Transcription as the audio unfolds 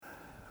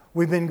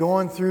We've been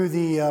going through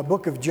the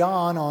book of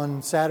John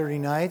on Saturday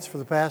nights for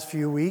the past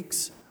few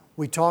weeks.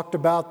 We talked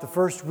about the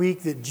first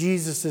week that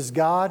Jesus is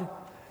God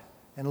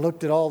and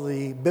looked at all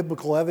the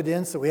biblical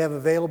evidence that we have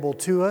available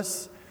to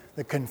us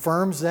that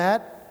confirms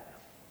that.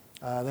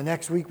 The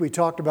next week we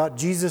talked about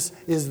Jesus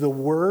is the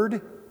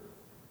Word.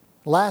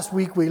 Last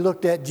week we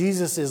looked at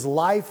Jesus is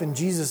life and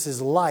Jesus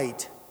is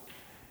light.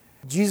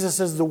 Jesus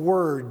is the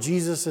Word,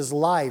 Jesus is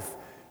life,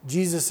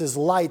 Jesus is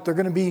light. They're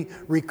going to be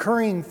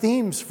recurring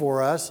themes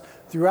for us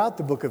throughout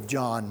the book of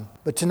John.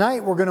 But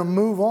tonight we're going to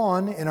move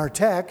on in our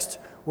text.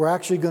 We're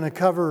actually going to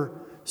cover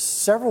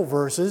several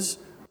verses.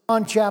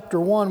 On chapter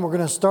 1, we're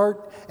going to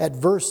start at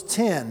verse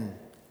 10.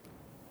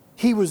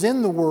 He was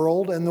in the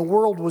world, and the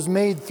world was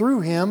made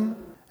through him,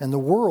 and the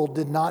world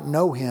did not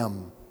know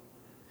him.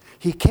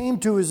 He came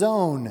to his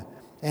own,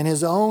 and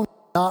his own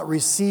did not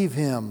receive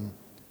him.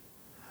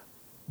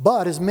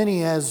 But as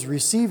many as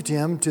received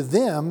him, to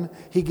them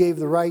he gave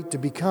the right to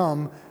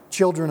become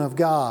children of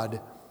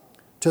God,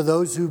 to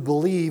those who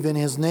believe in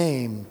his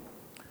name,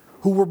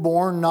 who were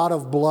born not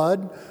of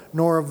blood,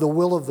 nor of the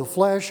will of the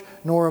flesh,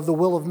 nor of the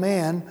will of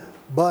man,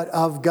 but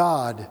of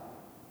God.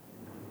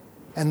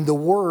 And the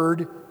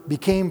Word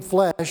became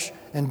flesh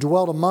and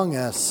dwelt among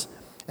us,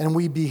 and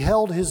we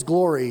beheld his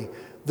glory,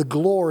 the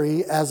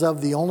glory as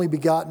of the only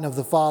begotten of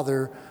the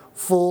Father,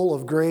 full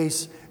of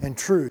grace and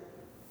truth.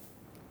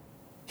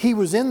 He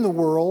was in the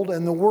world,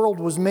 and the world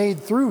was made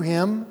through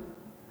him,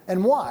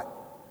 and what?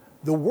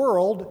 The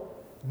world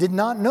did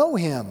not know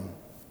him.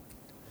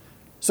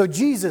 So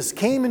Jesus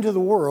came into the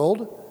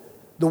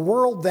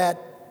world that,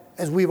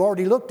 as we've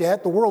already looked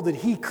at, the world that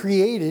he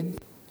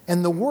created,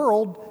 and the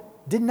world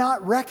did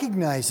not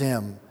recognize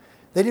him.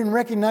 They didn't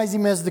recognize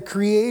him as the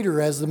Creator,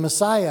 as the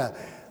Messiah,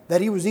 that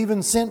he was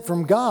even sent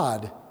from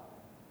God.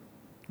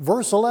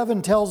 Verse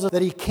 11 tells us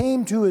that he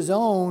came to his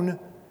own,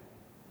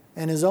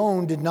 and his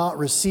own did not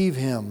receive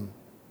him.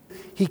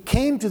 He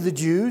came to the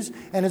Jews,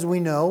 and as we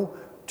know,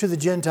 to the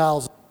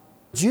Gentiles.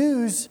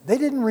 Jews, they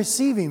didn't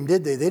receive him,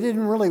 did they? They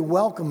didn't really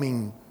welcome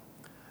him.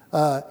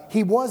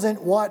 He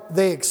wasn't what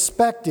they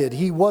expected.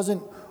 He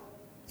wasn't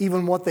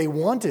even what they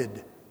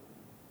wanted.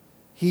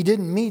 He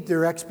didn't meet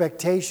their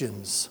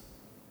expectations.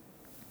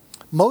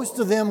 Most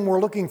of them were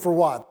looking for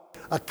what?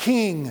 A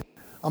king,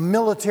 a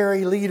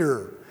military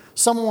leader,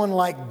 someone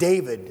like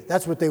David.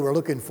 That's what they were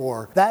looking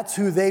for. That's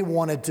who they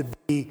wanted to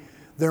be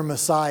their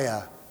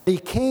Messiah. He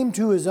came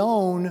to his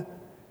own,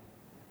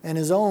 and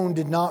his own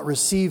did not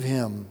receive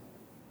him.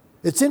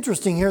 It's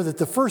interesting here that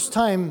the first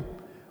time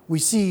we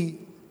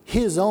see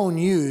his own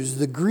used,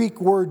 the Greek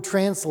word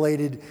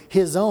translated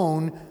his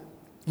own,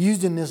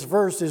 used in this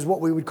verse is what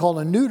we would call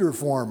a neuter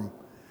form.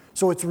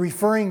 So it's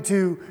referring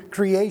to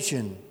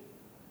creation.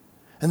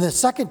 And the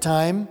second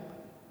time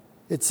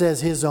it says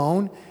his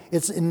own,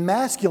 it's in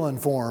masculine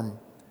form.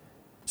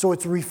 So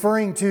it's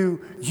referring to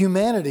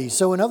humanity.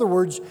 So in other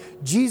words,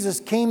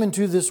 Jesus came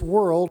into this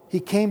world, he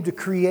came to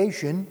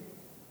creation,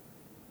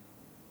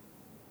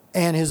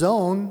 and his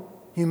own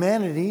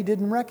humanity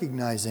didn't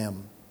recognize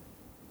him.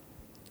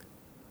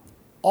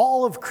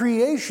 All of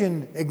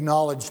creation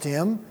acknowledged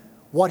him,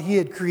 what he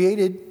had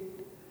created,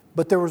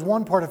 but there was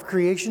one part of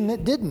creation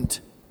that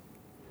didn't.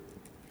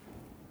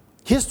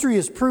 History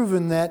has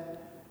proven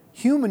that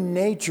human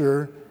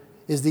nature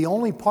is the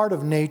only part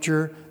of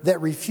nature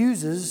that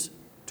refuses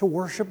to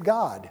worship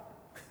God.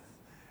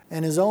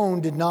 And his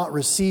own did not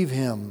receive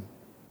him.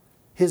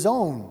 His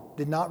own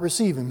did not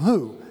receive him.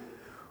 Who?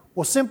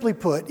 Well, simply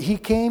put, he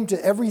came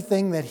to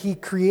everything that he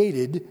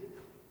created,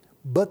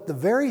 but the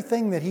very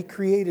thing that he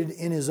created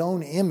in his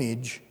own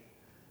image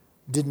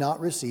did not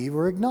receive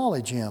or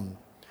acknowledge him.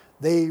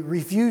 They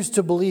refused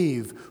to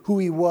believe who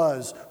he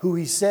was, who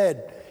he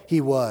said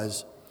he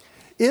was.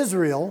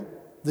 Israel,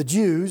 the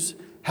Jews,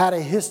 had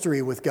a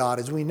history with God,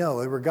 as we know.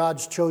 They were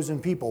God's chosen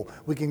people.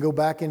 We can go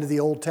back into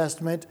the Old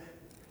Testament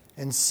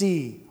and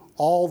see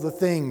all the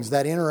things,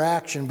 that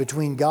interaction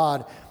between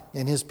God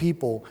and his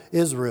people,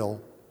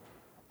 Israel.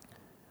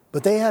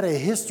 But they had a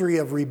history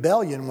of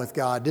rebellion with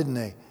God, didn't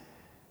they?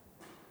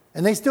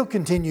 And they still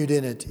continued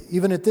in it,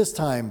 even at this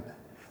time.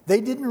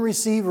 They didn't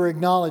receive or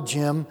acknowledge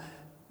him.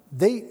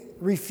 They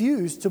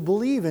refused to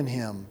believe in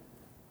him.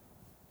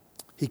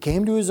 He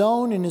came to his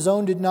own, and his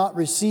own did not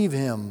receive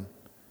him.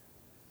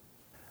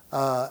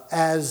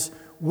 As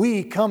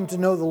we come to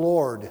know the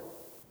Lord,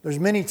 there's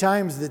many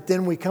times that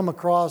then we come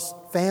across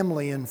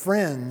family and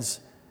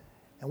friends,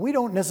 and we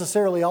don't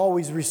necessarily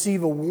always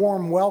receive a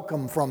warm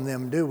welcome from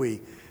them, do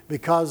we?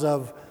 Because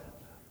of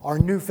our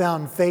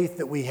newfound faith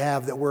that we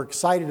have, that we're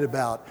excited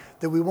about,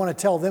 that we want to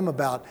tell them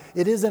about.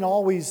 It isn't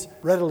always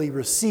readily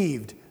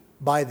received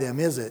by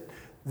them, is it?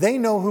 They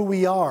know who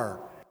we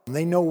are.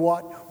 They know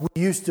what we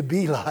used to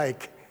be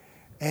like.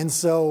 And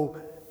so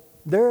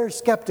they're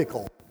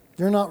skeptical.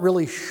 They're not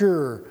really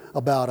sure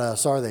about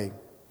us, are they?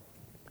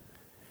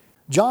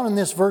 John in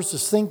this verse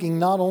is thinking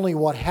not only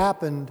what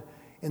happened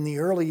in the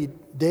early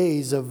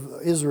days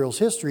of Israel's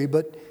history,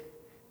 but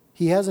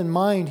he has in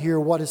mind here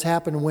what has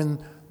happened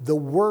when the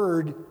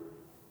Word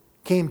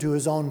came to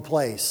his own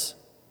place.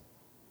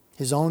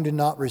 His own did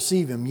not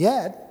receive him.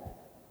 Yet,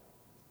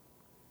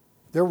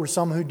 There were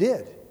some who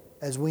did,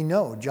 as we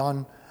know.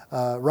 John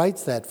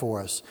writes that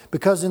for us.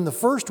 Because in the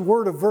first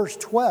word of verse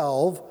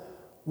 12,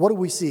 what do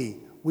we see?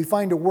 We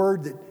find a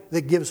word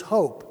that gives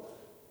hope.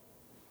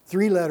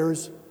 3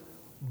 letters,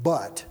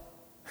 but.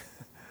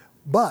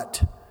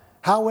 But,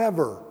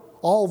 however,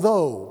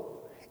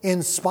 although,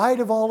 in spite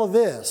of all of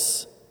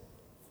this,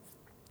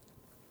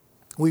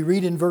 we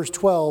read in verse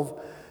 12,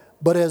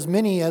 but as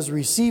many as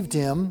received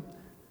him,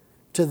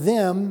 to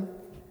them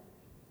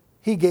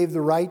he gave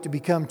the right to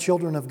become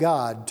children of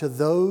God, to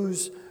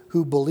those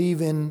who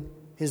believe in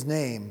his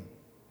name.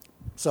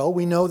 So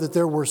we know that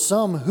there were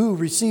some who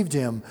received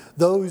him,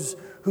 those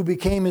who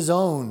became his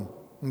own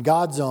and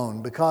God's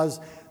own, because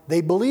they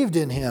believed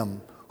in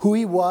him, who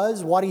he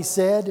was, what he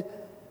said,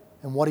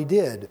 and what he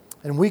did.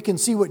 And we can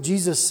see what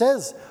Jesus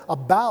says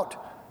about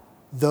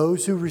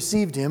those who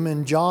received him.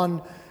 In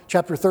John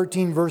chapter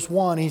 13, verse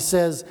 1, he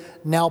says,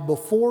 now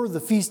before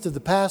the feast of the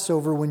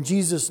Passover, when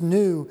Jesus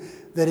knew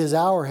that his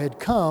hour had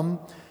come,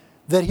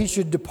 that he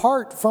should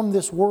depart from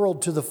this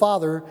world to the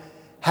Father,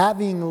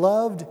 having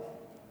loved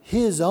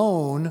his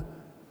own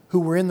who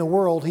were in the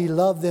world, he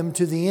loved them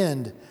to the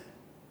end.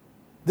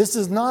 This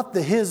is not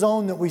the his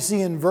own that we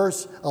see in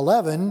verse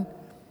 11.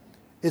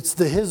 It's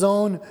the his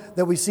own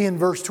that we see in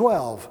verse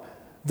 12,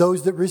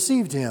 those that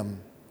received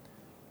him.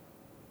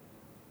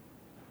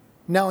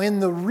 Now, in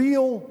the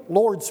real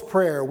Lord's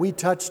Prayer, we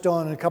touched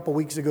on a couple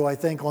weeks ago, I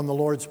think, on the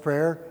Lord's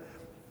Prayer.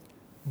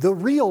 The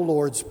real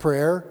Lord's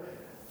Prayer,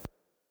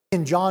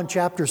 in John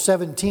chapter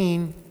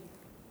 17,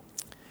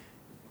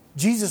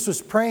 Jesus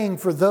was praying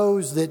for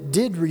those that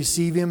did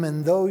receive him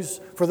and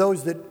for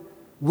those that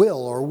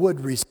will or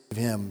would receive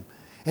him.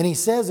 And he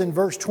says in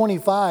verse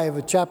 25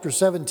 of chapter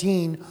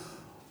 17,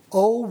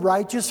 O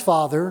righteous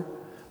Father,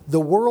 the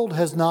world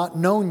has not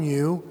known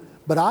you,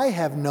 but I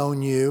have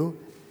known you,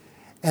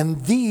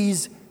 and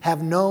these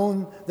have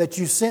known that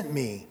you sent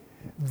me.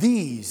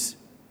 These.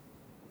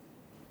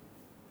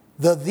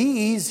 The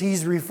these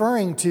he's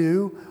referring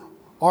to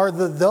are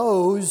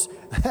those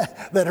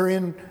that are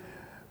in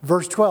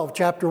verse 12,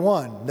 chapter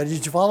 1.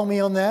 Did you follow me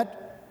on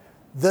that?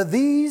 The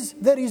these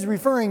that he's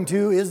referring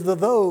to is the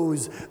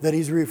those that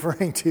he's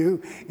referring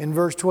to in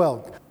verse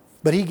 12.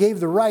 But he gave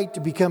the right to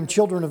become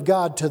children of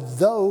God to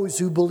those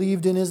who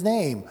believed in his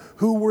name.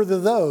 Who were the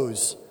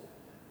those?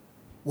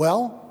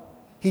 Well,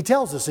 he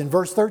tells us in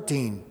verse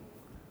 13,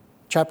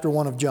 chapter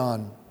 1 of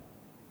John.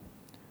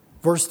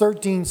 Verse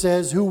 13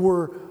 says, who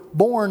were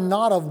born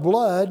not of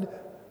blood,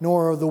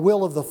 nor of the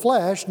will of the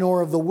flesh,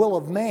 nor of the will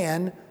of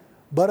man,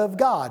 but of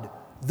God.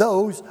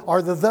 Those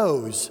are the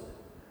those.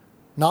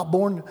 Not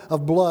born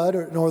of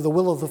blood, nor the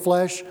will of the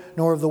flesh,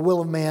 nor of the will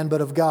of man,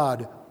 but of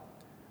God.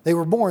 They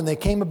were born, they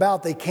came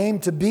about, they came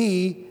to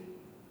be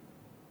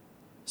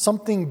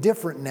something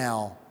different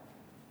now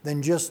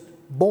than just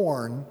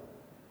born.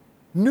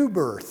 New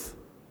birth.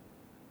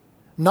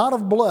 Not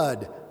of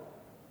blood.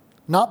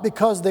 Not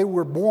because they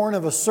were born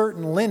of a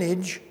certain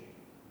lineage.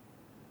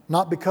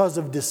 Not because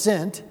of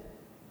descent,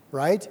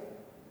 right?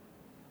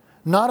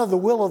 Not of the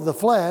will of the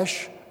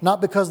flesh. Not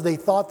because they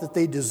thought that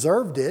they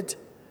deserved it.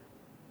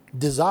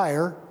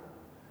 Desire.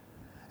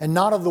 And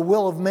not of the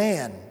will of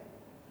man.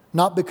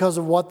 Not because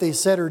of what they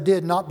said or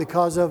did, not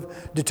because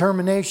of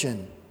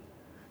determination.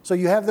 So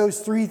you have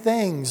those 3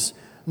 things,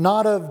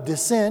 not of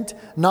descent,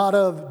 not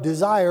of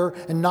desire,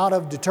 and not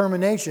of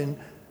determination,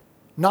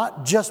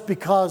 not just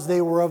because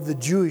they were of the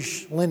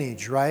Jewish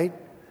lineage, right?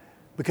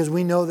 Because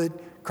we know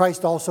that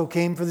Christ also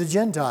came for the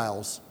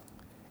Gentiles.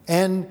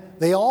 And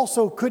they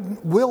also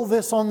couldn't will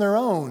this on their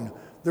own.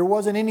 There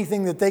wasn't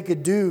anything that they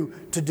could do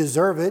to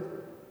deserve it.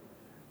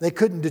 They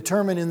couldn't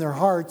determine in their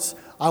hearts,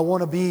 I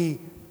want to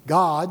be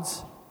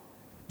God's.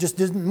 Just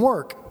didn't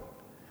work.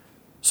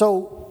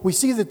 So we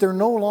see that they're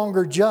no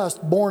longer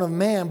just born of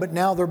man, but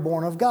now they're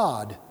born of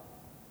God.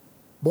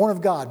 Born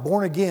of God,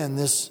 born again,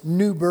 this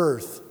new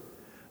birth.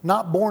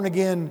 Not born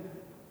again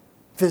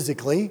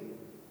physically,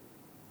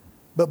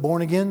 but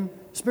born again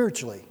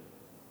spiritually.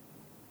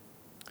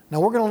 Now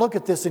we're going to look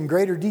at this in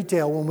greater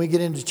detail when we get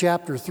into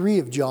chapter 3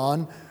 of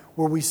John,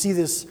 where we see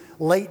this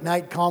late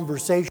night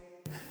conversation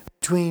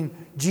between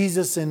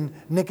Jesus and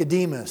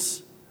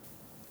Nicodemus.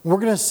 We're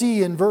going to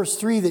see in verse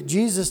 3 that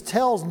Jesus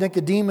tells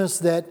Nicodemus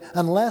that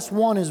unless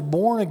one is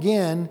born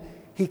again,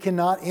 he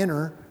cannot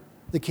enter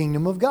the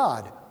kingdom of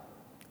God.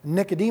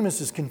 Nicodemus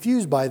is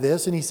confused by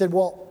this, and he said,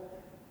 well,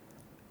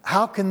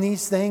 how can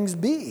these things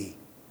be?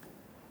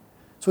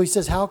 So he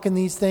says, how can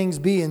these things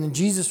be? And then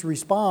Jesus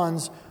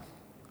responds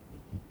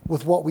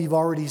with what we've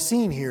already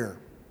seen here.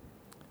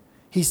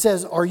 He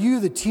says, are you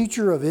the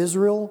teacher of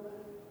Israel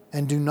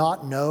and do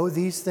not know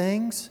these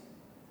things?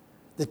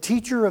 The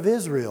teacher of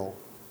Israel.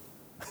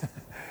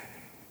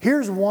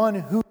 Here's one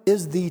who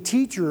is the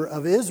teacher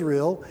of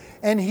Israel,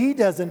 and he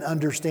doesn't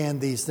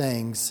understand these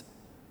things.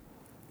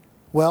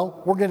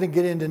 Well, we're going to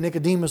get into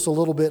Nicodemus a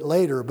little bit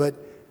later, but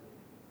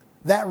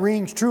that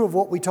rings true of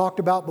what we talked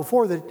about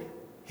before, that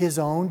his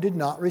own did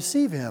not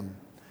receive him.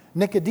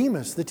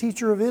 Nicodemus, the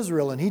teacher of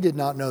Israel, and he did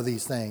not know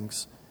these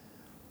things.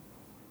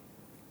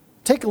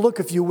 Take a look,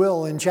 if you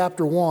will, in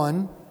chapter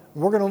 1,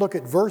 We're going to look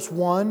at verse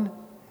 1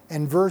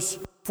 and verse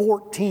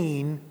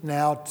 14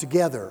 now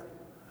together.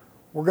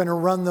 We're going to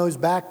run those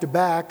back to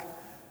back.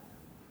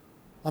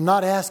 I'm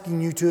not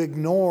asking you to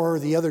ignore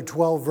the other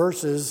 12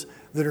 verses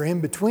that are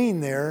in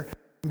between there.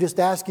 I'm just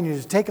asking you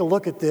to take a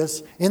look at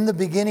this. In the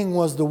beginning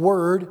was the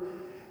Word,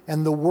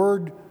 and the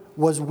Word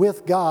was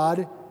with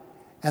God,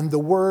 and the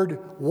Word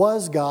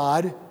was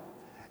God,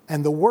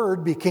 and the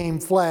Word became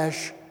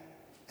flesh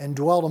and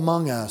dwelt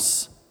among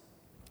us.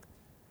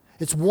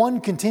 It's one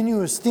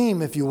continuous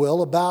theme, if you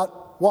will,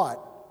 about what?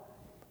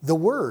 The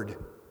Word.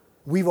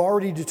 We've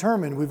already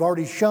determined, we've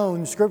already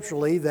shown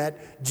scripturally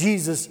that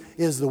Jesus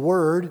is the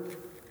Word.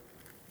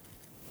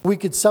 We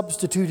could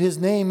substitute His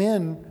name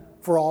in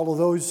for all of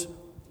those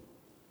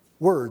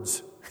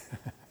words.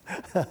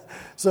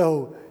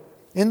 So,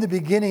 in the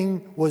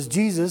beginning was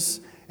Jesus,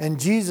 and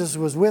Jesus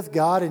was with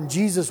God, and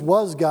Jesus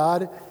was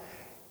God,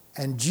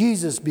 and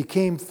Jesus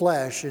became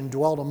flesh and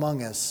dwelt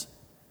among us.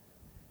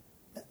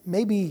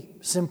 Maybe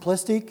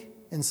simplistic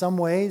in some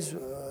ways.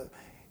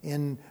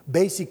 In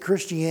basic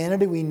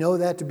Christianity, we know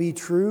that to be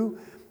true.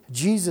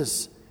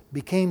 Jesus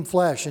became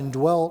flesh and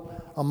dwelt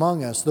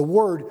among us. The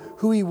Word,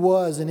 who He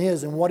was and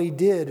is and what He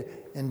did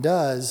and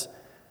does.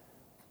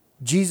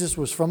 Jesus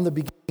was from the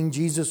beginning.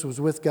 Jesus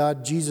was with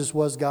God. Jesus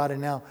was God.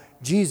 And now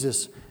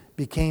Jesus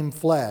became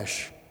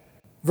flesh.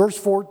 Verse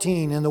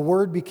 14, and the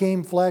Word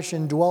became flesh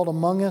and dwelt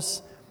among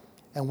us,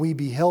 and we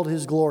beheld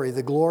His glory.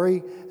 The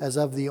glory as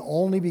of the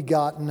only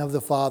begotten of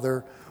the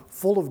Father,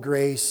 full of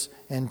grace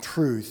and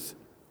truth.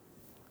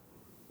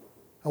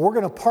 And we're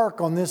going to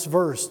park on this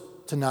verse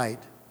tonight.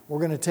 We're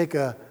going to take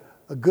a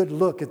good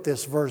look at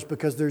this verse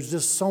because there's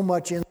just so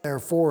much in there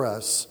for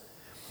us.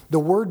 The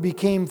Word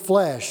became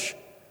flesh.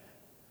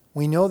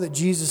 We know that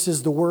Jesus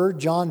is the Word.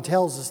 John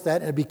tells us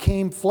that. And it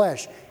became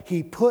flesh.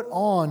 He put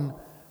on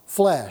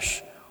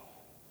flesh.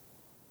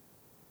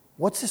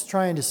 What's this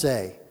trying to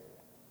say?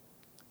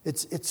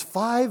 It's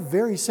 5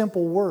 very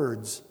simple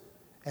words.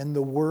 And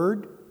the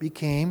Word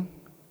became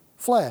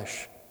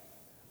flesh.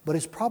 But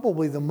it's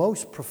probably the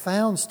most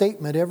profound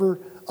statement ever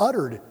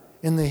uttered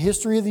in the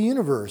history of the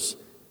universe.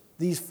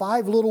 These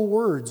 5 little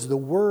words, the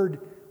Word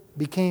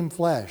became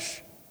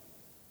flesh.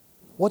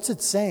 What's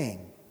it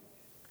saying?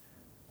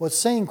 Well, it's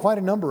saying quite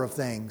a number of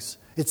things.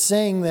 It's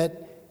saying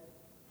that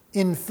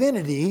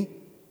infinity,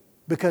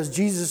 because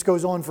Jesus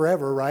goes on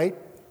forever, right?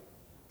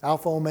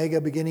 Alpha,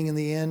 Omega, beginning and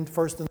the end,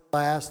 first and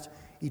last,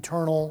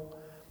 eternal.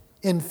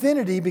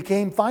 Infinity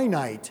became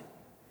finite.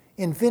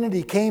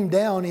 Infinity came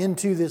down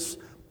into this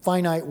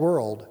finite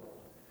world.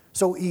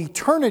 So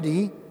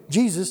eternity,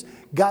 Jesus,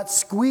 got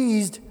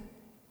squeezed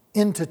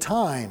into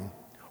time.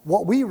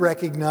 What we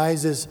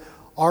recognize as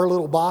our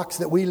little box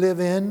that we live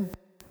in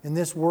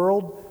this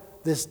world,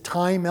 this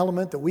time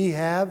element that we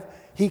have,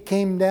 He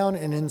came down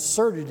and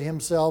inserted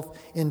Himself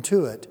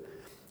into it.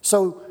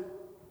 So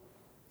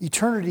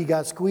eternity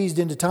got squeezed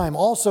into time.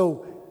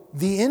 Also,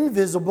 the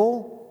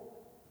invisible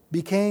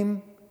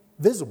became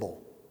visible.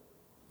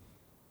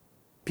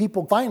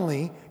 People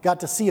finally got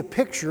to see a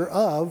picture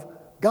of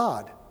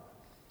God.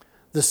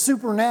 The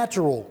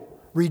supernatural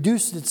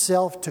reduced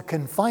itself to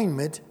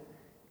confinement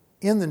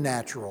in the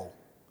natural.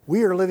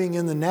 We are living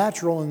in the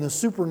natural, and the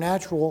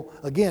supernatural,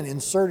 again,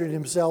 inserted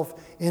Himself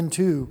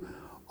into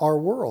our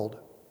world.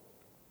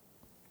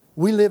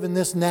 We live in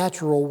this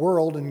natural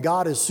world, and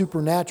God is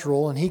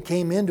supernatural, and He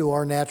came into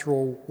our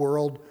natural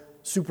world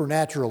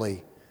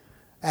supernaturally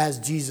as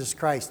Jesus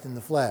Christ in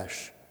the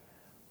flesh.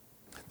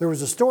 There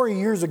was a story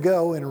years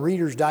ago in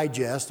Reader's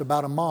Digest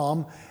about a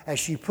mom as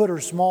she put her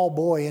small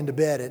boy into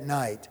bed at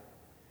night.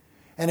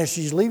 And as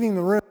she's leaving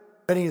the room,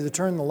 ready to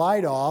turn the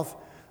light off,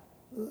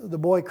 the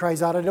boy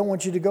cries out, "I don't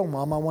want you to go,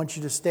 Mom. I want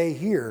you to stay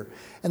here."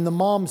 And the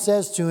mom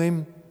says to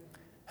him,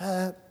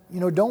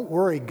 don't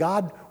worry.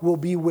 God will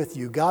be with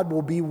you. God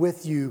will be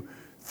with you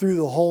through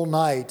the whole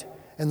night.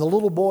 And the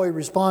little boy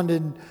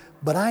responded,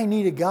 "But I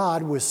need a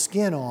God with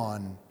skin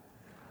on."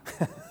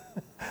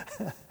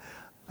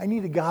 I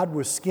need a God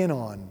with skin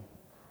on.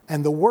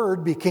 And the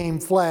Word became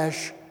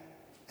flesh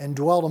and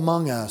dwelt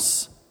among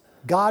us.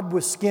 God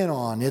with skin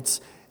on. It's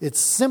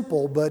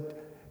simple, but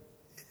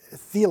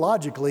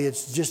theologically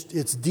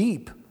it's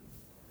deep.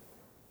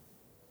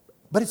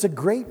 But it's a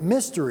great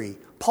mystery.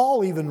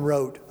 Paul even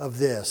wrote of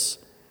this.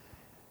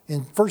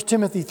 In 1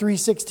 Timothy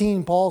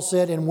 3:16, Paul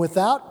said, "And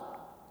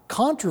without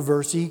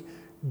controversy,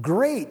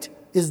 great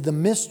is the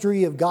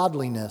mystery of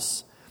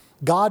godliness.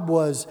 God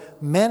was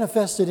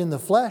manifested in the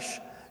flesh,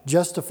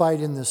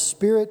 justified in the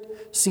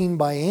Spirit, seen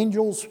by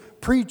angels,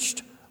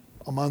 preached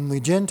among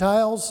the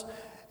Gentiles,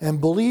 and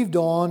believed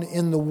on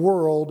in the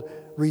world,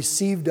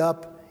 received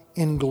up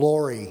in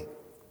glory."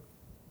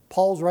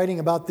 Paul's writing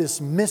about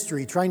this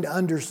mystery, trying to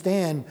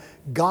understand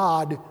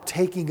God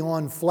taking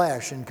on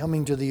flesh and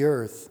coming to the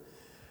earth.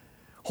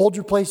 Hold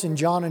your place in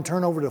John and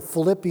turn over to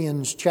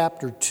Philippians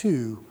chapter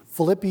 2.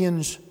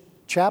 Philippians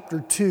chapter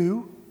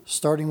 2,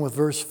 starting with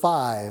verse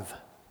 5.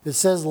 It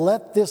says,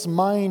 "Let this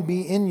mind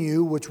be in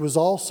you, which was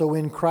also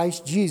in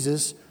Christ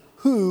Jesus,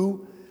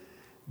 who,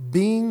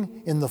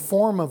 being in the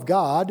form of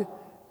God,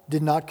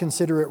 did not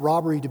consider it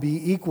robbery to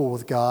be equal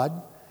with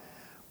God,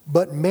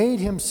 but made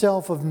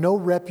himself of no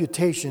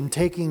reputation,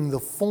 taking the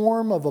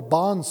form of a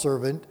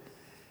bondservant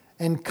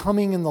and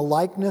coming in the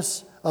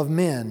likeness of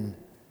men.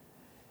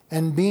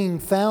 And being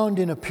found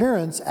in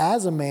appearance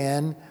as a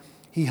man,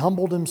 he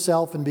humbled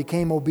himself and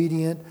became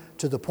obedient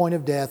to the point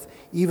of death,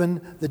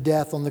 even the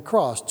death on the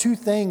cross. Two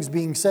things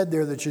being said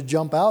there that should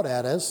jump out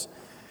at us.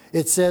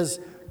 It says,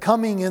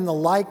 coming in the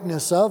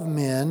likeness of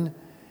men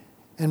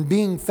and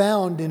being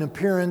found in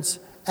appearance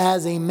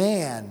as a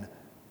man.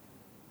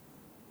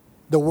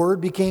 The Word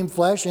became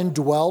flesh and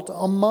dwelt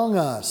among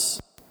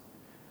us.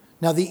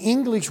 Now, the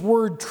English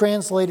word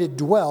translated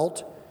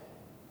dwelt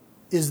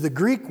is the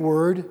Greek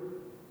word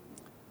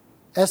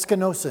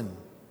eskenosin,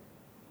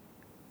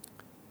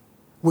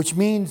 which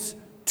means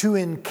to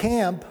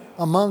encamp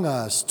among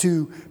us,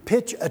 to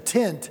pitch a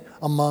tent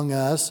among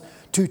us,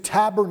 to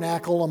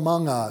tabernacle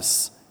among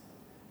us.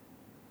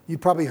 You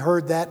probably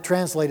heard that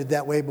translated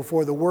that way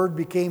before. The Word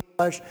became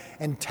flesh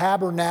and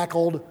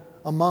tabernacled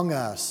among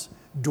us,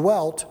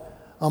 dwelt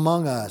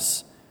among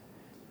us.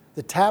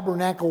 The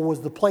tabernacle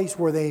was the place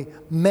where they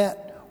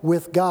met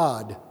with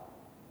God.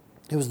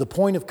 It was the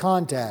point of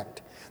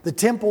contact. The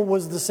temple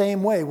was the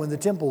same way when the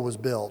temple was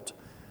built.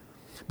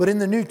 But in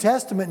the New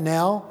Testament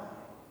now,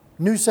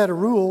 new set of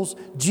rules,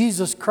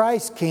 Jesus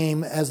Christ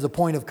came as the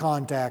point of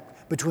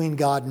contact between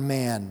God and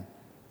man.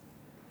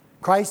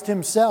 Christ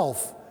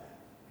himself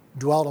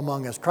dwelt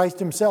among us. Christ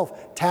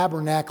himself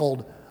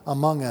tabernacled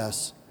among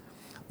us.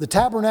 The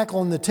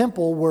tabernacle and the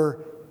temple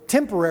were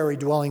temporary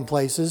dwelling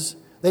places.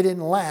 They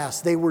didn't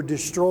last. They were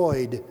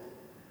destroyed.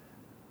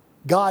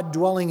 God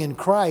dwelling in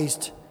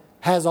Christ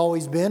has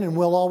always been and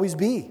will always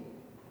be.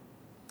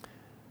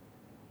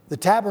 The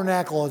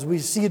tabernacle, as we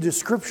see a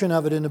description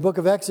of it in the book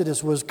of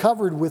Exodus, was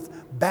covered with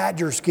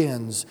badger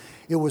skins.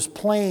 It was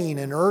plain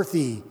and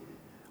earthy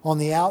on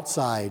the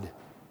outside.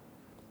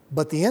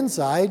 But the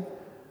inside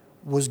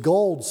was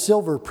gold,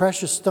 silver,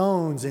 precious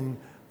stones, and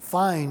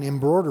fine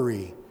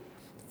embroidery.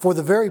 For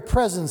the very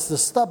presence, the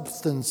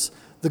substance,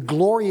 the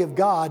glory of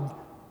God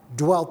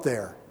dwelt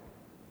there.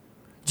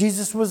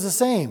 Jesus was the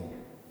same.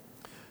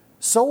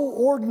 So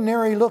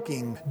ordinary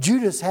looking,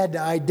 Judas had to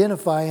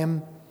identify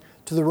him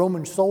to the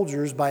Roman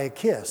soldiers by a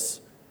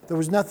kiss. There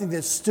was nothing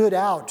that stood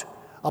out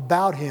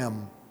about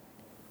him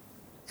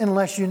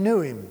unless you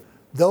knew him.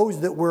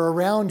 Those that were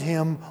around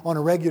him on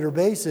a regular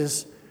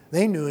basis,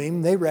 they knew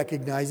him, they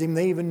recognized him,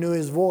 they even knew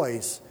his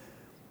voice.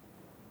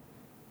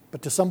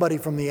 But to somebody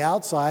from the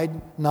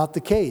outside, not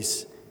the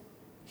case.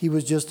 He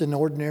was just an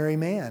ordinary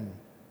man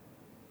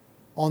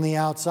on the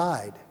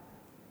outside.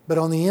 But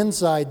on the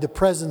inside, the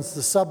presence,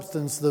 the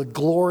substance, the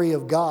glory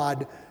of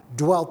God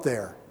dwelt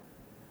there.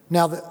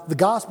 Now, the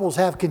Gospels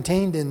have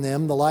contained in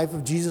them the life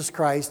of Jesus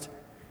Christ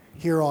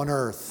here on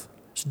earth.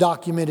 It's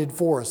documented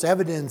for us.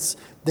 Evidence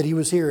that he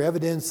was here.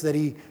 Evidence that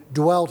he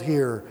dwelt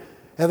here.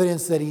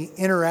 Evidence that he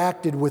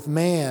interacted with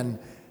man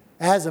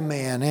as a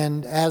man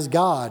and as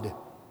God.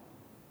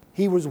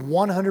 He was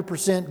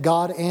 100%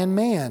 God and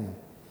man.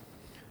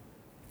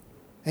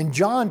 And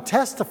John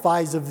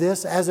testifies of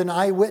this as an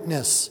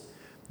eyewitness.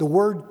 The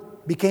Word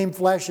became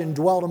flesh and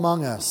dwelt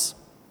among us.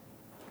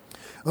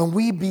 And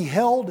we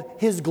beheld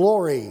his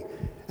glory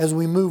as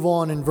we move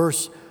on in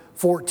verse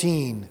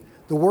 14.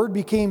 The Word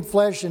became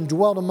flesh and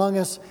dwelt among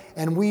us,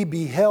 and we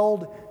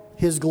beheld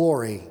his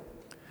glory.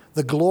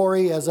 The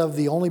glory as of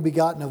the only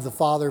begotten of the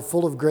Father,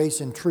 full of grace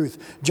and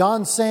truth.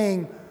 John's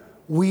saying,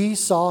 we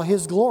saw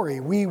his glory.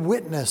 We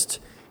witnessed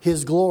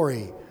his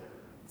glory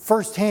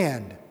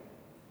firsthand.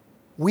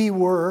 We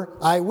were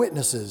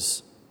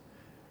eyewitnesses.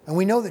 And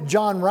we know that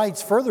John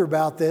writes further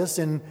about this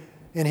in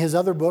his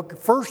other book,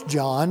 1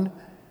 John.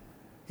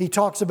 He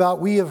talks about,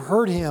 we have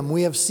heard him,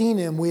 we have seen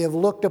him, we have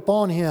looked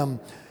upon him,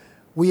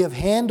 we have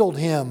handled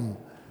him,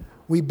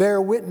 we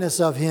bear witness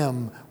of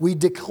him, we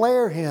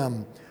declare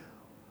him.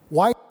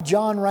 Why did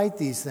John write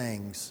these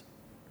things?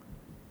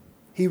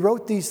 He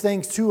wrote these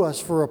things to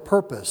us for a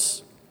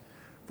purpose.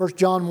 1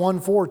 John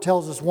 1:4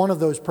 tells us one of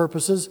those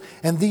purposes,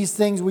 and these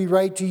things we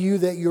write to you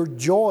that your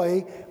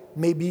joy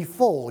may be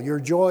full, your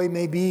joy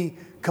may be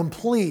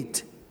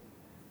complete.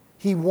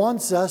 He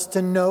wants us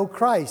to know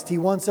Christ. He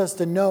wants us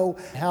to know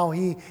how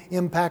he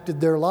impacted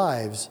their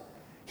lives.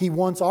 He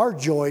wants our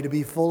joy to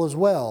be full as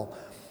well.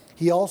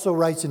 He also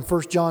writes in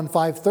 1 John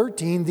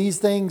 5:13, these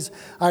things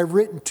I've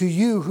written to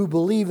you who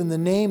believe in the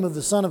name of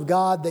the Son of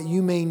God, that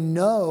you may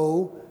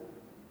know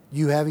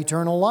you have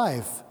eternal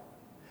life,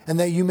 and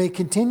that you may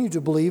continue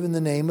to believe in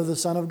the name of the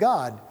Son of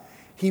God.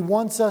 He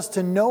wants us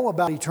to know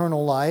about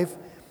eternal life.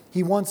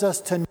 He wants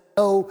us to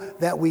know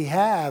that we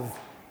have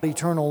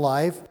eternal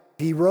life.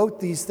 He wrote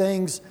these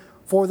things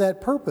for that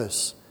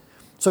purpose.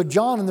 So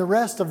John and the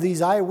rest of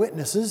these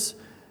eyewitnesses,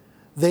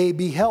 they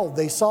beheld,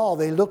 they saw,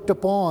 they looked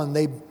upon,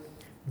 they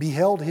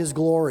beheld his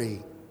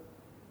glory.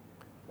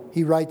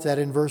 He writes that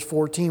in verse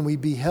 14, we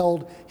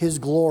beheld his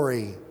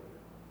glory.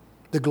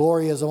 The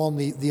glory is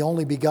only the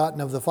only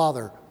begotten of the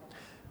Father.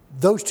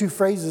 Those two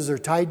phrases are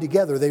tied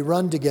together. They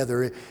run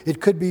together.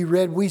 It could be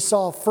read, we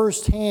saw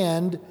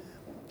firsthand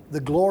the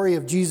glory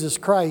of Jesus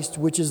Christ,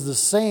 which is the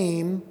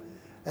same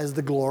as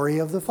the glory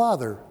of the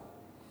Father.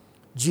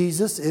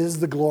 Jesus is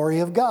the glory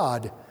of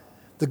God.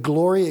 The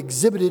glory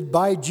exhibited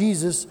by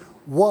Jesus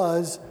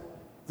was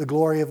the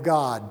glory of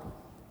God.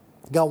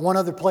 Got one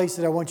other place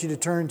that I want you to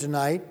turn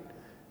tonight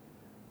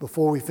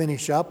before we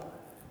finish up.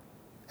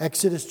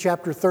 Exodus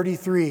chapter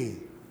 33.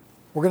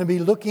 We're going to be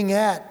looking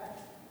at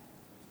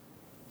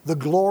the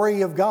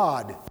glory of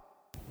God.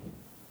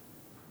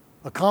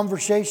 A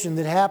conversation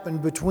that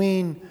happened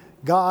between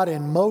God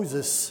and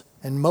Moses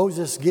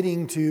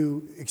getting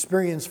to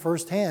experience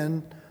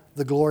firsthand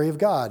the glory of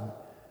God.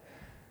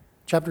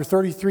 Chapter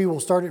 33, we'll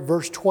start at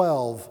verse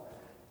 12.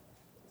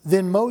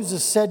 Then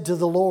Moses said to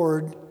the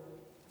Lord,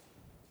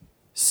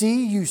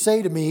 "See, you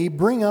say to me,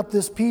 bring up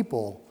this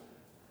people,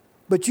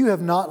 but you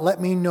have not let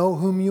me know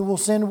whom you will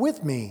send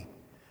with me.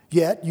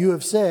 Yet you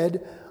have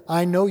said,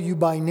 I know you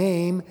by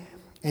name,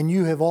 and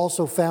you have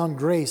also found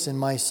grace in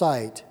my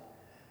sight.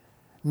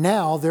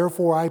 Now,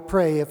 therefore, I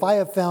pray, if I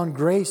have found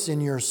grace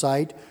in your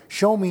sight,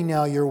 show me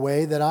now your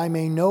way, that I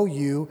may know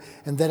you,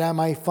 and that I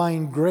may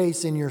find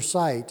grace in your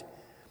sight.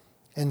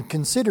 And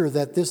consider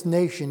that this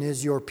nation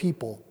is your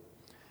people."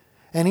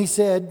 And he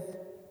said,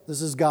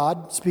 this is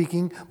God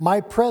speaking,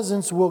 "My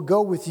presence will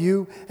go with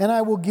you, and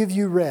I will give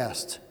you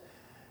rest."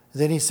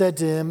 Then he said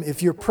to him,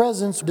 "If your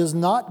presence does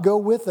not go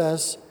with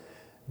us,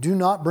 do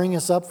not bring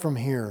us up from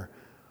here.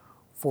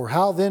 For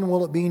how then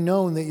will it be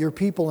known that your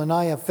people and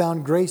I have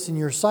found grace in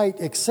your sight,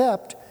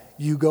 except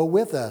you go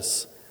with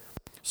us?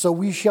 So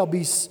we shall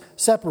be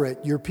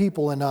separate, your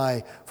people and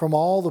I, from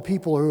all the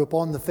people who are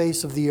upon the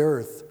face of the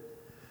earth."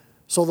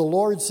 So the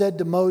Lord said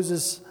to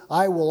Moses,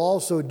 "I will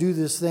also do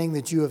this thing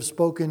that you have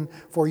spoken,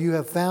 for you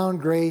have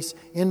found grace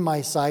in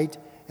my sight,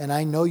 and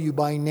I know you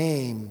by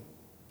name."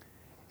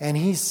 And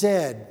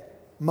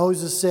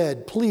Moses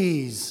said,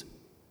 please,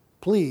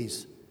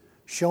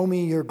 show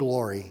me your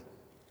glory."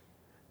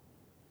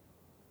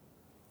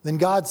 Then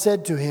God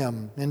said to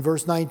him in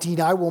verse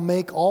 19, "I will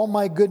make all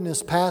my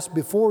goodness pass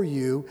before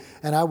you,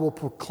 and I will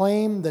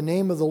proclaim the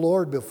name of the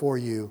Lord before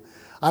you.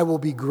 I will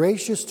be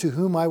gracious to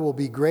whom I will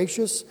be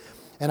gracious,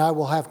 and I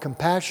will have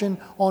compassion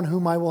on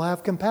whom I will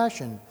have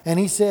compassion." And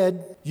he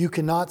said, "You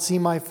cannot see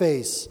my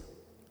face,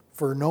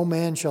 for no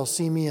man shall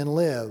see me and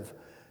live."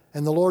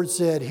 And the Lord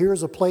said, "Here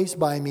is a place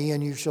by me,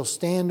 and you shall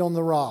stand on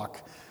the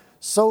rock.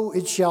 So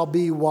it shall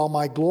be while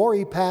my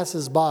glory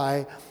passes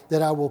by,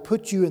 that I will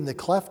put you in the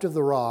cleft of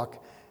the rock,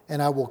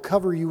 and I will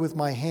cover you with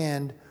my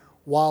hand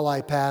while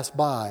I pass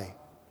by.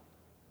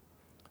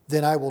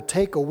 Then I will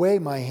take away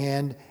my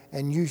hand,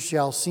 and you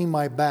shall see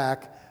my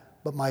back,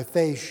 but my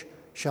face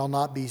shall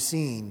not be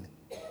seen."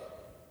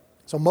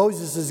 So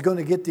Moses is going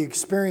to get to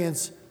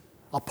experience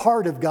a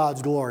part of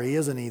God's glory,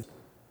 isn't he?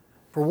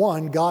 For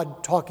one,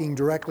 God talking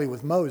directly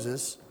with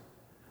Moses,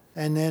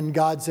 and then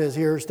God says,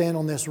 "Here, stand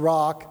on this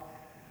rock,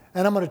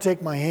 and I'm going to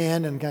take my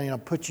hand and kind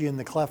of put you in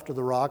the cleft of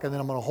the rock, and then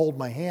I'm going to hold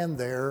my hand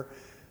there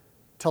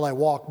till I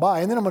walk by,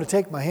 and then I'm going to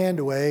take my hand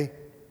away."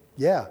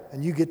 Yeah,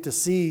 and you get to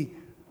see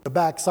the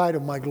backside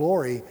of my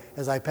glory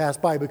as I pass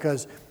by,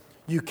 because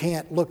you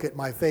can't look at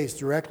my face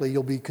directly.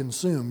 You'll be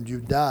consumed. You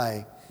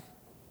die.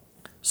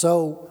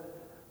 So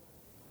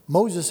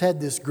Moses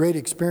had this great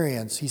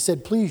experience. He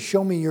said, "Please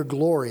show me your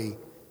glory."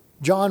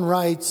 John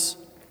writes,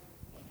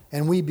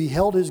 "And we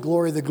beheld his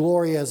glory, the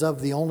glory as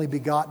of the only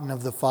begotten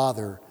of the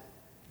Father."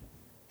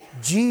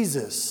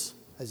 Jesus,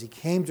 as he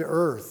came to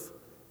earth,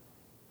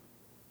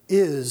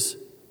 is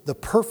the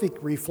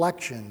perfect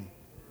reflection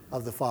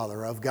of the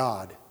Father, of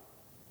God.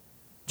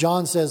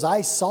 John says,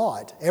 "I saw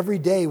it every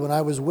day when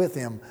I was with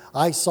him.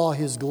 I saw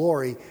his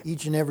glory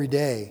each and every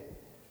day."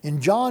 In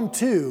John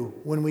 2,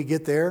 when we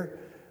get there,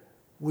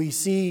 we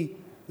see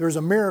there's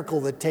a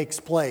miracle that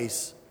takes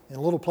place in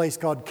a little place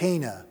called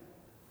Cana.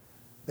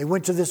 They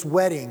went to this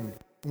wedding.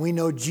 We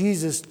know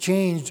Jesus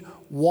changed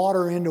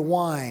water into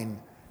wine.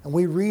 And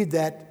we read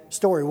that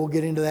story. We'll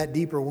get into that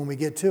deeper when we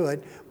get to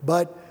it.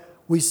 But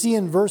we see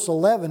in verse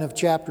 11 of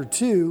chapter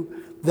 2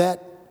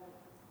 that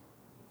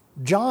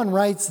John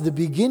writes, "The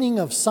beginning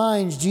of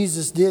signs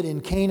Jesus did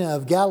in Cana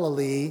of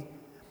Galilee,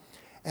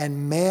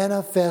 and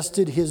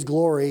manifested his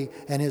glory,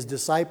 and his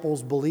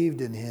disciples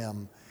believed in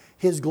him."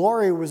 His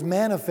glory was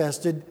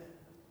manifested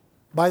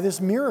by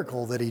this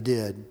miracle that he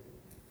did.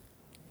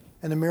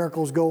 And the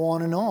miracles go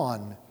on,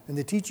 and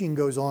the teaching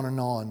goes on and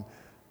on.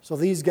 So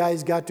these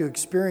guys got to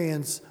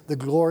experience the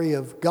glory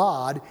of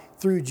God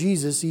through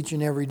Jesus each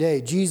and every day.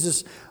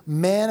 Jesus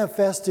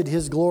manifested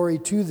his glory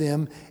to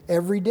them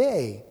every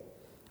day.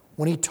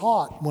 When he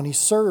taught, when he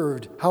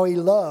served, how he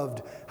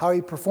loved, how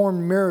he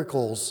performed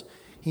miracles,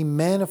 he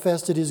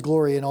manifested his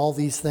glory in all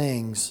these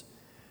things.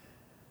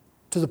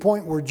 To the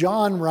point where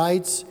John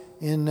writes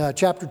in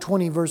chapter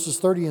 20, verses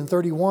 30 and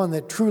 31,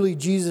 that truly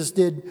Jesus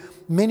did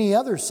many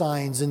other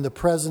signs in the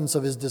presence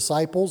of his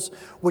disciples,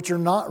 which are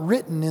not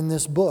written in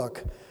this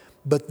book.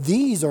 But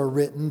these are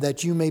written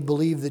that you may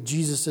believe that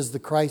Jesus is the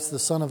Christ, the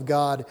Son of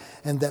God,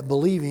 and that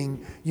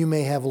believing you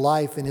may have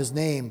life in his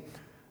name.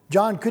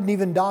 John couldn't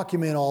even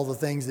document all the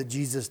things that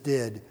Jesus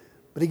did,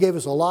 but he gave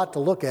us a lot to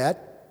look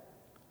at.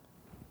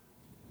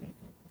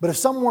 But if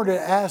someone were to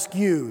ask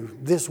you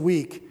this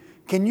week,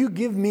 can you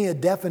give me a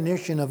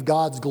definition of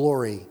God's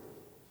glory?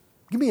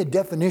 Give me a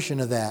definition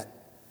of that.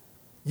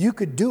 You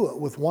could do it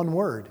with one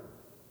word.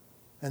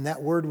 And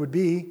that word would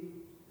be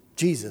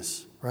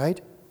Jesus, right?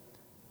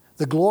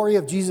 The glory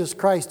of Jesus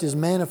Christ is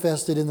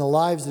manifested in the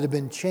lives that have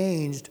been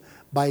changed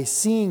by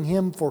seeing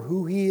Him for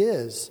who He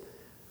is.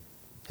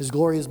 His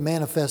glory is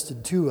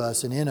manifested to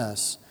us and in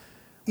us.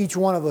 Each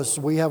one of us,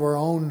 we have our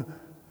own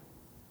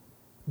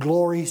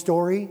glory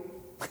story.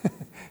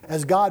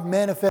 As God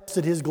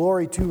manifested His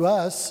glory to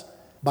us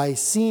by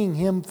seeing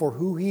Him for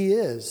who He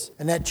is.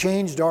 And that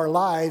changed our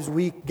lives.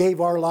 We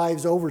gave our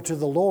lives over to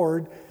the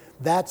Lord.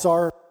 That's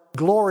our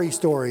glory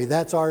story.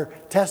 That's our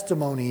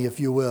testimony, if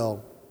you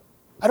will.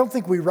 I don't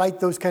think we write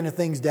those kind of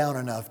things down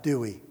enough, do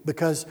we?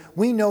 Because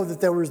we know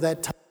that there was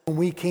that time when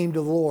we came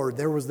to the Lord.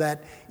 There was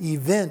that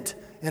event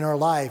in our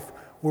life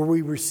where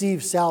we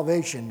received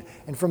salvation.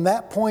 And from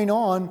that point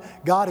on,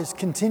 God has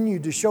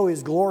continued to show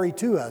His glory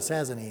to us,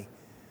 hasn't He?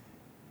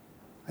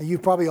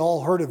 You've probably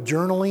all heard of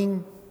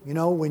journaling,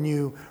 when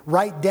you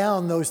write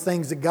down those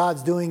things that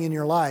God's doing in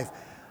your life.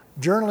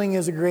 Journaling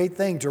is a great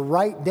thing, to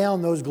write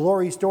down those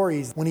glory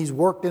stories when He's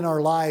worked in our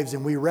lives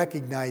and we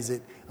recognize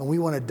it and we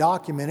want to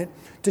document it,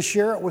 to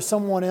share it with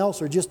someone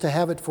else or just to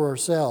have it for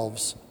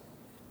ourselves.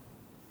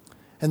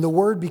 And the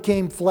Word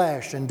became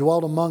flesh and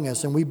dwelt among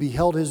us, and we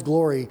beheld His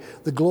glory,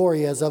 the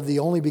glory as of the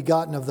only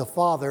begotten of the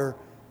Father,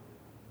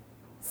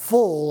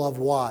 full of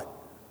what?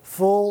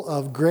 Full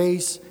of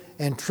grace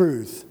and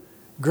truth.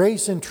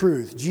 Grace and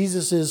truth.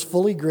 Jesus is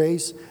fully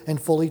grace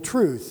and fully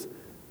truth.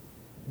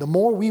 The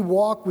more we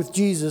walk with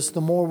Jesus,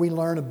 the more we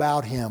learn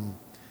about Him.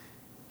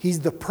 He's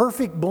the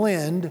perfect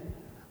blend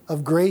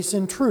of grace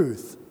and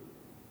truth.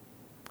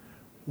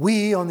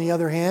 We, on the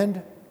other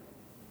hand,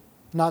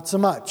 not so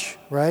much,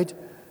 right?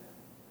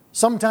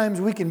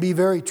 Sometimes we can be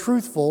very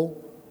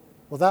truthful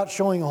without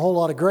showing a whole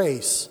lot of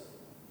grace.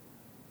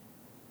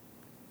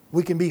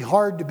 We can be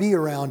hard to be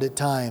around at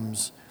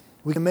times.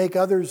 We can make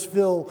others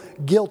feel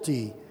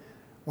guilty.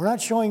 We're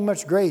not showing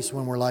much grace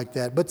when we're like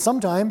that. But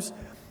sometimes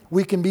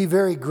we can be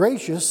very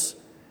gracious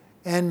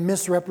and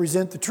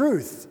misrepresent the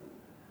truth.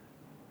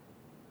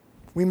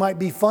 We might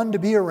be fun to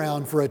be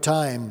around for a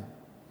time,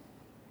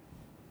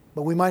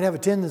 but we might have a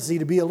tendency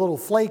to be a little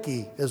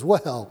flaky as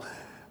well,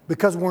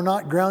 because we're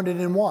not grounded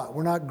in what?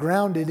 We're not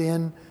grounded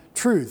in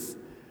truth.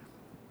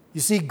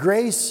 You see,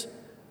 grace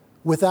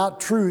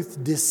without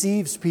truth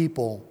deceives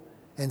people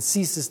and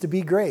ceases to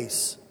be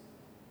grace.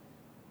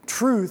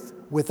 Truth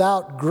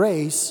without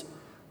grace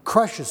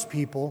crushes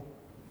people,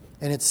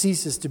 and it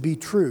ceases to be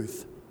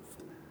truth.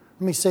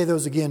 Let me say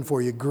those again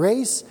for you.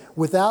 Grace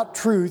without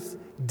truth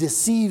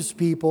deceives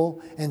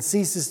people and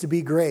ceases to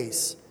be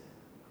grace.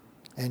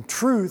 And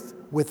truth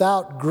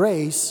without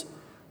grace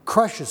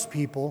crushes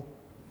people,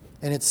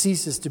 and it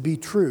ceases to be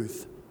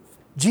truth.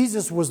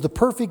 Jesus was the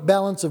perfect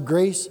balance of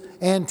grace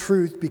and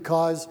truth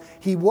because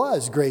He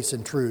was grace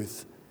and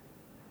truth.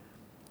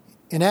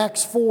 In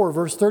Acts 4,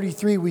 verse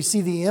 33, we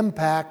see the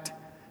impact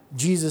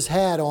Jesus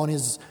had on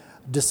His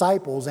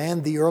disciples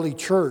and the early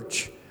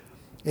church.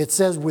 It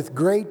says, with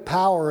great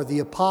power the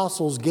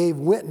apostles gave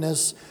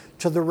witness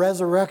to the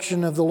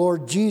resurrection of the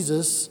Lord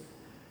Jesus,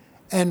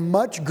 and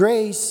much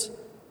grace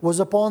was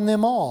upon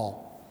them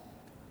all.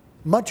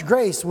 Much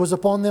grace was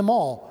upon them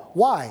all.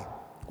 Why?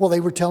 Well, they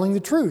were telling the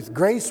truth.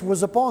 Grace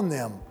was upon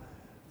them.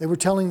 They were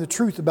telling the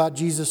truth about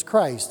Jesus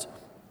Christ.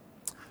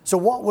 So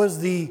what was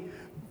the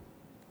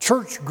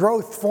church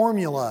growth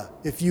formula,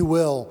 if you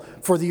will,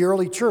 for the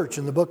early church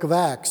in the book of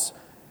Acts?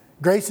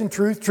 Grace and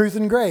truth, truth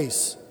and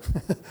grace.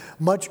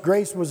 Much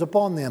grace was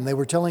upon them. They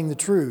were telling the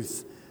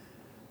truth.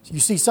 You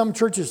see, some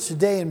churches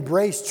today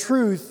embrace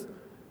truth,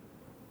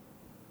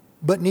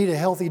 but need a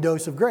healthy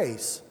dose of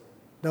grace,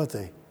 don't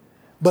they?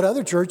 But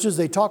other churches,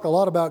 they talk a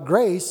lot about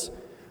grace,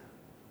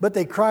 but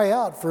they cry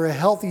out for a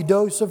healthy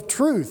dose of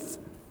truth.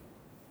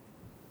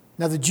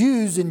 Now, the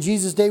Jews in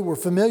Jesus' day were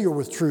familiar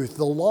with truth.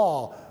 The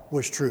law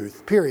was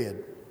truth,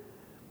 period.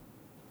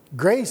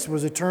 Grace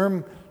was a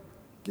term,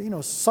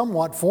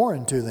 somewhat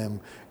foreign to them.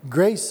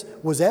 Grace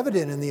was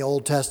evident in the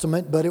Old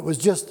Testament, but it was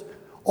just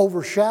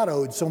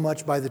overshadowed so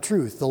much by the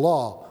truth, the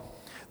law.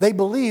 They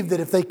believed that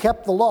if they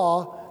kept the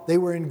law, they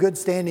were in good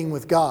standing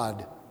with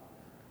God.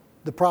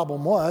 The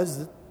problem was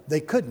that they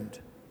couldn't.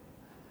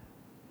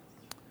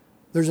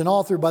 There's an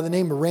author by the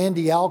name of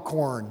Randy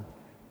Alcorn,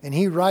 and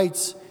he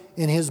writes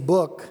in his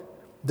book,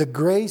 The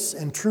Grace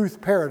and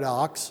Truth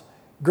Paradox,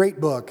 great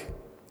book.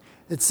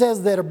 It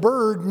says that a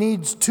bird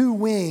needs two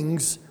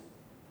wings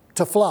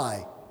to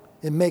fly.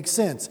 It makes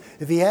sense.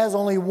 If he has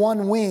only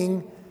one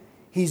wing,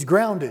 he's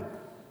grounded.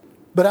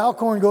 But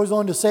Alcorn goes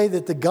on to say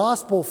that the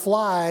gospel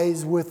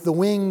flies with the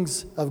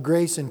wings of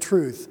grace and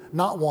truth.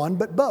 Not one,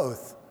 but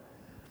both.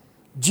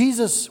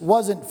 Jesus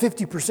wasn't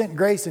 50%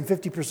 grace and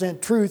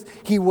 50%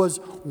 truth. He was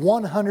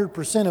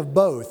 100% of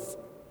both.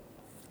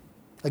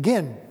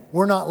 Again,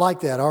 we're not like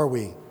that, are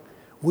we?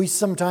 We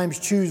sometimes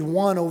choose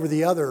one over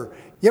the other.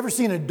 You ever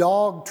seen a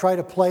dog try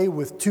to play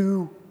with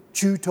two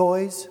chew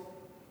toys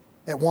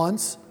at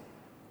once?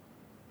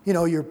 You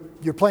know,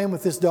 you're playing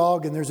with this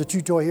dog and there's a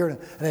chew toy here and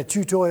a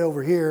chew toy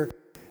over here,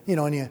 you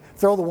know, and you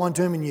throw the one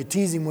to him and you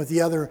tease him with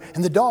the other.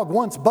 And the dog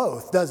wants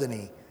both, doesn't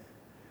he?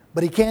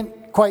 But he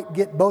can't quite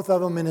get both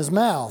of them in his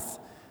mouth.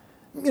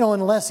 You know,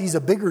 unless he's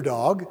a bigger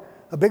dog.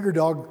 A bigger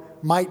dog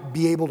might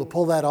be able to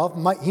pull that off.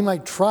 He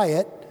might try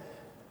it.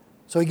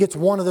 So he gets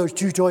one of those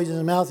chew toys in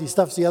his mouth, he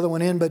stuffs the other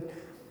one in, but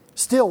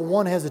still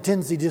one has a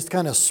tendency to just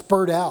kind of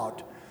spurt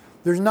out.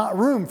 There's not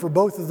room for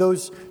both of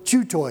those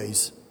chew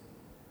toys.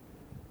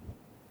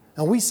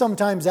 And we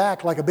sometimes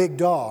act like a big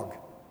dog,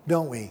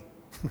 don't we?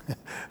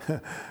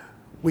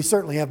 We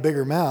certainly have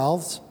bigger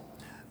mouths,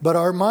 but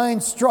our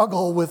minds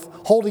struggle with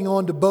holding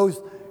on to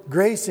both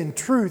grace and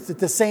truth at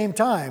the same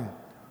time.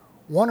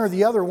 One or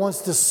the other wants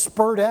to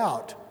spurt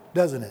out,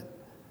 doesn't it?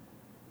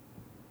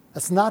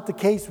 That's not the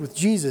case with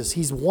Jesus.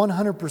 He's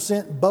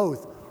 100%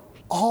 both,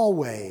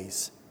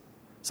 always.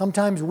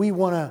 Sometimes we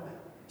want to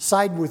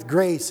side with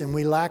grace and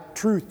we lack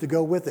truth to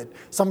go with it.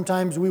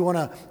 Sometimes we want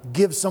to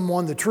give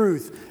someone the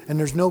truth and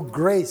there's no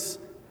grace.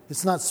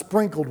 It's not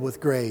sprinkled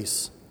with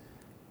grace.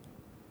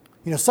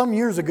 You know, some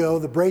years ago,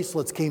 the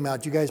bracelets came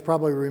out. You guys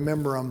probably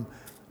remember them.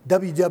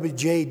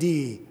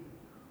 WWJD,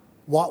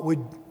 what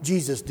would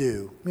Jesus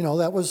do? You know,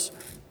 it was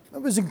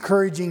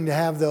encouraging to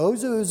have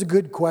those. It was a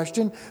good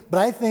question. But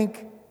I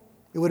think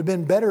it would have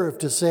been better if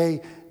to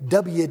say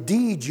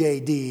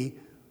WDJD,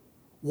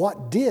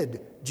 what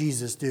did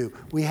Jesus do?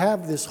 We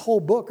have this whole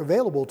book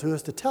available to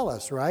us to tell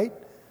us, right?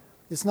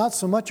 It's not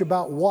so much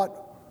about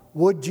what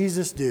would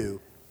Jesus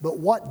do, but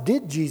what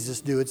did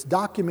Jesus do? It's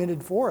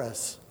documented for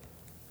us.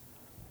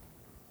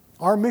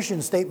 Our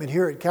mission statement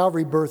here at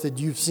Calvary Berthoud,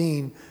 you've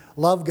seen,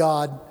 love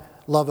God,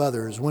 love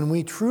others. When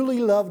we truly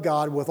love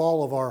God with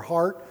all of our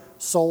heart,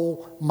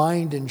 soul,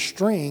 mind, and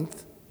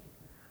strength,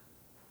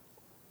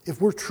 if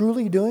we're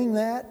truly doing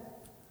that,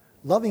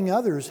 loving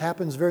others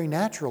happens very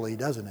naturally,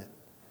 doesn't it?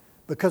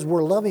 Because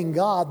we're loving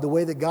God the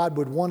way that God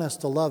would want us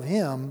to love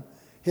Him.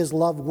 His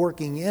love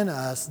working in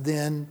us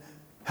then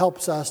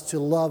helps us to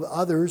love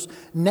others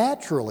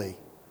naturally.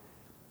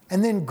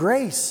 And then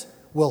grace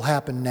will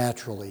happen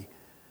naturally.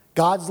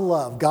 God's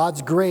love,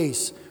 God's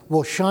grace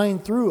will shine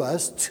through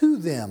us to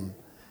them.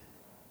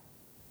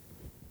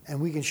 And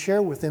we can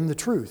share with them the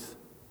truth.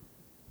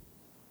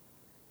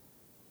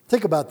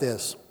 Think about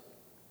this.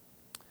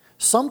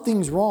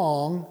 Something's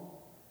wrong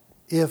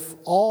if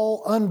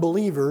all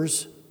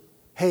unbelievers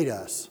hate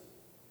us.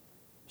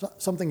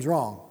 Something's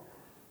wrong.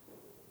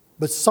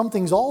 But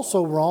something's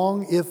also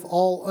wrong if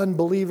all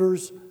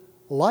unbelievers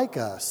like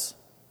us.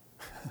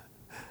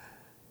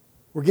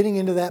 We're getting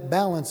into that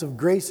balance of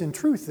grace and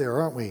truth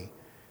there, aren't we?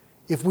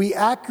 If we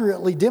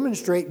accurately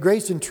demonstrate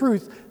grace and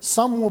truth,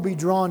 some will be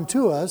drawn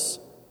to us,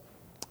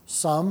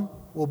 some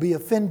will be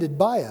offended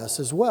by us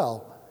as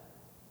well.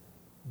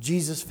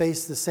 Jesus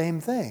faced the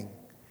same thing.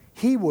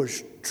 He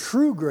was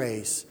true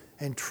grace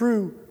and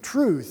true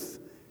truth,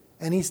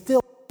 and He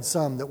still had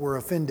some that were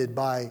offended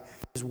by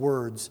His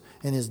words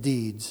and His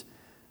deeds.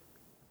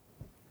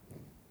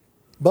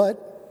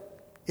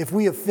 But if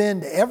we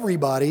offend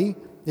everybody,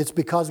 it's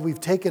because we've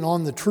taken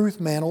on the truth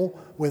mantle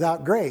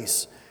without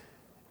grace.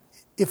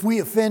 If we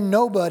offend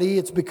nobody,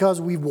 it's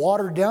because we've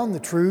watered down the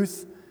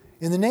truth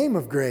in the name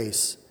of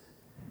grace.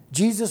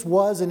 Jesus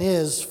was and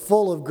is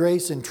full of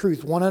grace and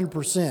truth,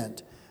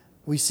 100%.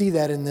 We see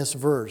that in this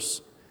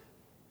verse.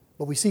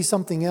 But we see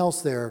something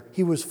else there.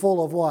 He was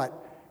full of what?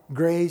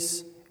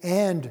 Grace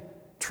and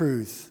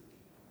truth.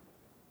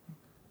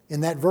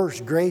 In that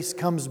verse, grace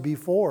comes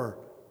before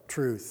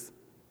truth,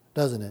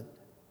 doesn't it?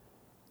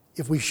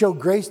 If we show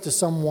grace to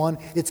someone,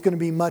 it's going to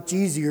be much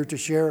easier to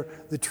share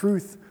the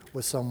truth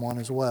with someone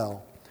as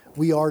well.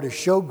 We are to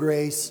show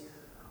grace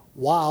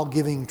while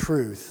giving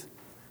truth,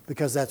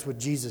 because that's what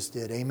Jesus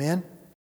did. Amen?